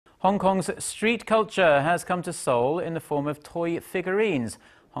Hong Kong's street culture has come to Seoul in the form of toy figurines.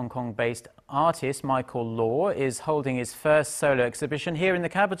 Hong Kong-based artist Michael Lau is holding his first solo exhibition here in the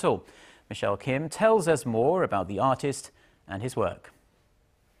capital. Michelle Kim tells us more about the artist and his work.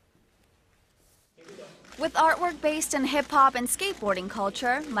 With artwork based in hip-hop and skateboarding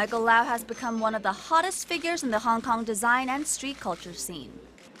culture, Michael Lau has become one of the hottest figures in the Hong Kong design and street culture scene.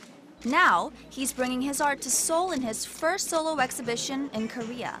 Now, he's bringing his art to Seoul in his first solo exhibition in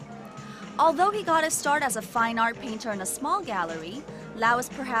Korea. Although he got his start as a fine art painter in a small gallery, Lau is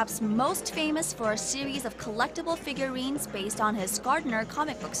perhaps most famous for a series of collectible figurines based on his Gardner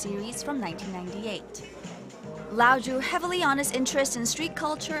comic book series from 1998. Lau drew heavily on his interest in street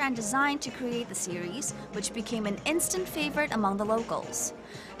culture and design to create the series, which became an instant favorite among the locals.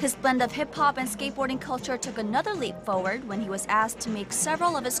 His blend of hip-hop and skateboarding culture took another leap forward when he was asked to make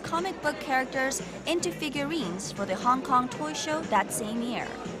several of his comic book characters into figurines for the Hong Kong Toy Show that same year.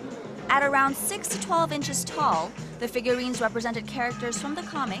 At around 6 to 12 inches tall, the figurines represented characters from the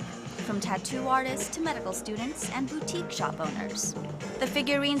comic, from tattoo artists to medical students and boutique shop owners. The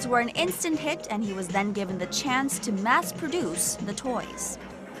figurines were an instant hit, and he was then given the chance to mass-produce the toys.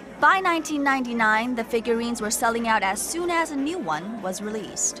 By 1999, the figurines were selling out as soon as a new one was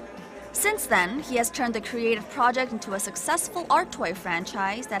released. Since then, he has turned the creative project into a successful art toy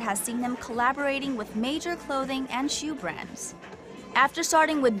franchise that has seen him collaborating with major clothing and shoe brands. After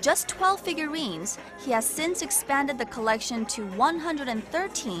starting with just 12 figurines, he has since expanded the collection to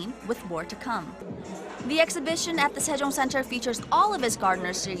 113, with more to come. The exhibition at the Sejong Center features all of his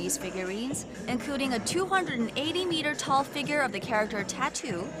Gardner series figurines, including a 280-meter tall figure of the character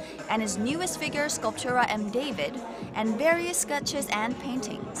Tattoo, and his newest figure, Sculptura M. David, and various sketches and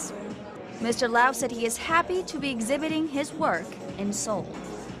paintings. Mr. Lau said he is happy to be exhibiting his work in Seoul.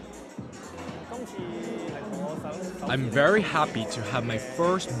 I'm very happy to have my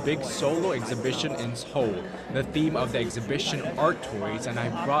first big solo exhibition in Seoul. The theme of the exhibition art toys, and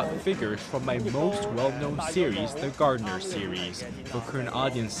I brought figures from my most well-known series, the Gardner series, for Korean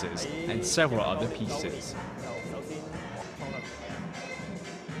audiences, and several other pieces.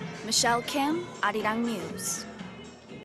 Michelle Kim, Arirang News.